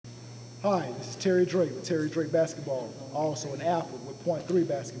Hi, this is Terry Drake with Terry Drake Basketball, also an athlete with .3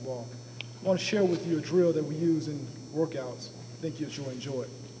 basketball. I want to share with you a drill that we use in workouts. I think you'll enjoy it.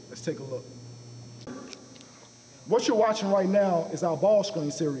 Let's take a look. What you're watching right now is our ball screen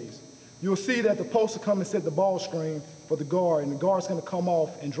series. You'll see that the post will come and set the ball screen for the guard, and the guard's going to come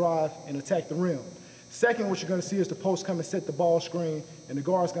off and drive and attack the rim. Second, what you're going to see is the post come and set the ball screen, and the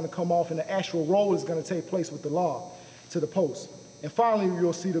guard's going to come off, and the actual roll is going to take place with the lob to the post. And finally,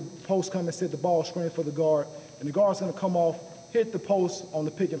 you'll see the post come and set the ball screen for the guard, and the guard's going to come off, hit the post on the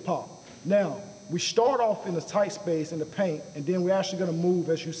pick and pop. Now, we start off in a tight space in the paint, and then we're actually going to move,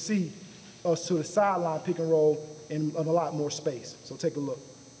 as you see, us to the sideline pick and roll in a lot more space. So take a look.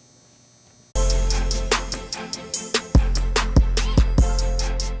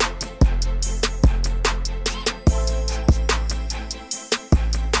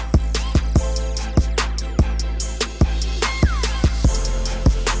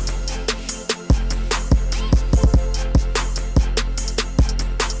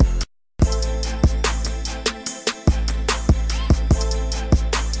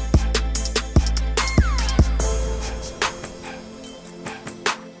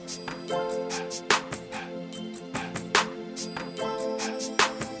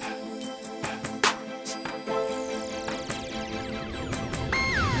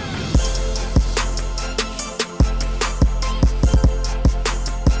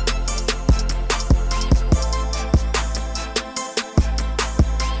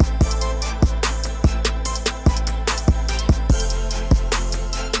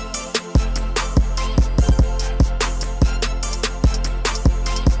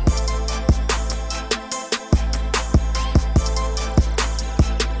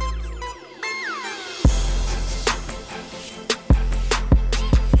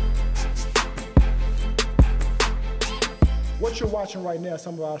 What you're watching right now is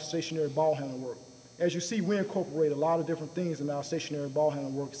some of our stationary ball handling work. As you see, we incorporate a lot of different things in our stationary ball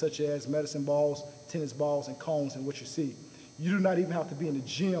handling work, such as medicine balls, tennis balls, and cones, and what you see. You do not even have to be in the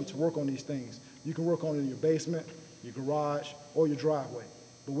gym to work on these things. You can work on it in your basement, your garage, or your driveway.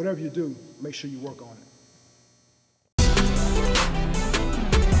 But whatever you do, make sure you work on it.